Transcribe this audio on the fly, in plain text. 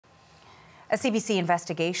A CBC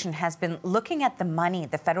investigation has been looking at the money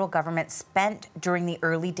the federal government spent during the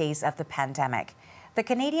early days of the pandemic. The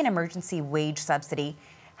Canadian Emergency Wage Subsidy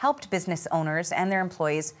helped business owners and their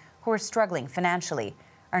employees who are struggling financially.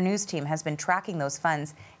 Our news team has been tracking those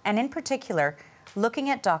funds and, in particular, looking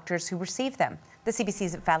at doctors who received them. The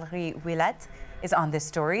CBC's Valerie Ouellette is on this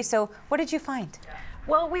story. So what did you find?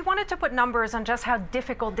 Well, we wanted to put numbers on just how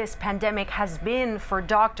difficult this pandemic has been for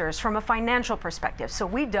doctors from a financial perspective. So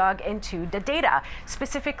we dug into the data,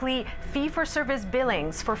 specifically fee-for-service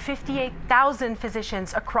billings for 58,000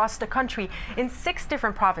 physicians across the country in 6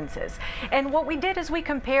 different provinces. And what we did is we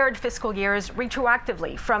compared fiscal years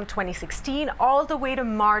retroactively from 2016 all the way to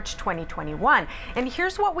March 2021. And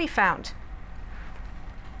here's what we found.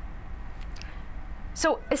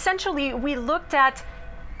 So essentially, we looked at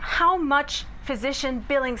how much physician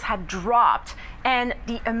billings had dropped and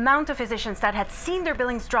the amount of physicians that had seen their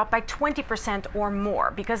billings drop by 20% or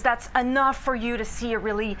more, because that's enough for you to see a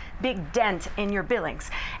really big dent in your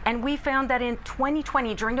billings. And we found that in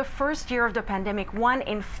 2020, during the first year of the pandemic, 1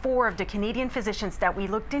 in 4 of the Canadian physicians that we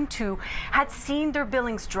looked into had seen their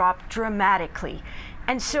billings drop dramatically.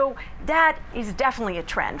 And so that is definitely a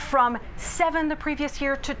trend. From 7 the previous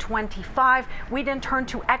year to 25, we then turned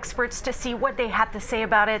to experts to see what they had to say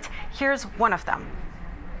about it. Here's one of them.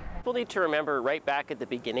 People need to remember right back at the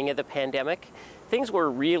beginning of the pandemic, things were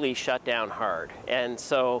really shut down hard. And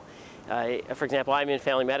so, for example, I'm in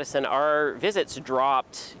family medicine, our visits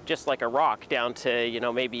dropped just like a rock down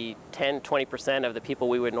to, maybe 10–20% of the people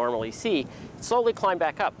we would normally see. It slowly climbed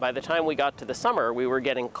back up. By the time we got to the summer, we were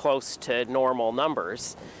getting close to normal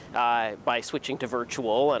numbers by switching to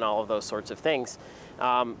virtual and all of those sorts of things.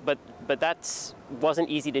 But that wasn't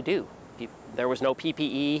easy to do. There was no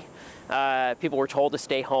PPE. People were told to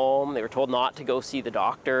stay home. They were told not to go see the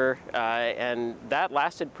doctor. And that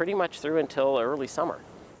lasted pretty much through until early summer.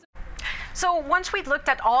 So once we'd looked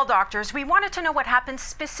at all doctors, we wanted to know what happened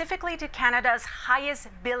specifically to Canada's highest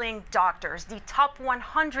billing doctors, the top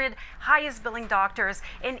 100 highest billing doctors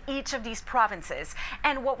in each of these provinces.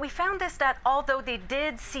 And what we found is that although they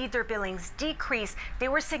did see their billings decrease, they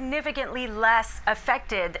were significantly less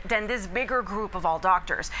affected than this bigger group of all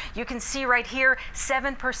doctors. You can see right here,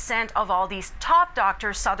 7% of all these top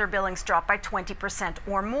doctors saw their billings drop by 20%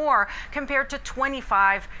 or more, compared to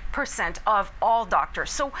 25% of all doctors.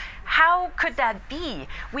 So how could that be?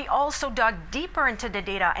 We also dug deeper into the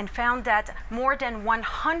data and found that more than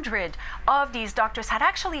 100 of these doctors had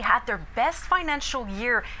actually had their best financial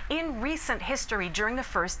year in recent history during the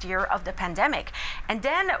first year of the pandemic. And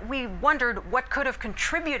then we wondered what could have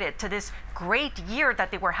contributed to this great year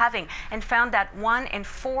that they were having, and found that 1 in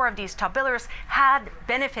 4 of these top billers had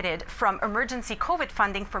benefited from emergency COVID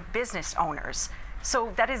funding for business owners.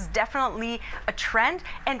 So that is definitely a trend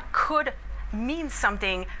and could mean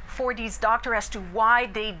something for these doctors as to why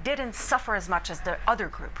they didn't suffer as much as the other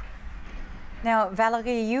group. Now,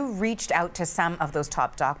 Valerie, you reached out to some of those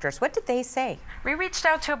top doctors. What did they say? We reached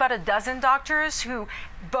out to about a dozen doctors who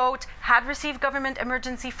both had received government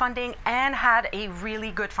emergency funding and had a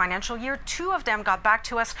really good financial year. 2 of them got back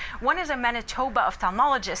to us. One is a Manitoba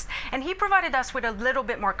ophthalmologist, and he provided us with a little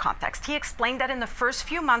bit more context. He explained that in the first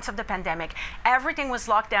few months of the pandemic, everything was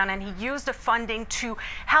locked down, and he used the funding to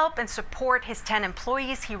help and support his 10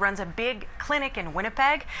 employees. He runs a big clinic in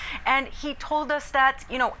Winnipeg, and he told us that,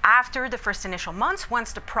 after the first initial months,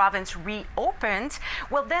 once the province reopened,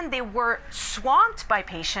 well, then they were swamped by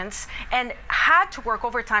patients and had to work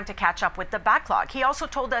overtime to catch up with the backlog. He also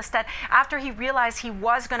told us that after he realized he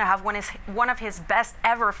was going to have one of his best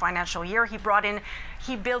ever financial year, he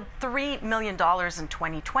billed $3 million in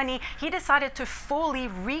 2020. He decided to fully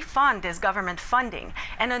refund his government funding.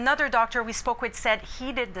 And another doctor we spoke with said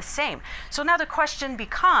he did the same. So now the question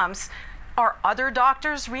becomes, are other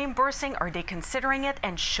doctors reimbursing? Are they considering it?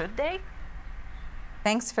 And should they?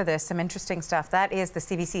 Thanks for this. Some interesting stuff. That is the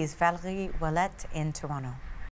CBC's Valerie Ouellette in Toronto.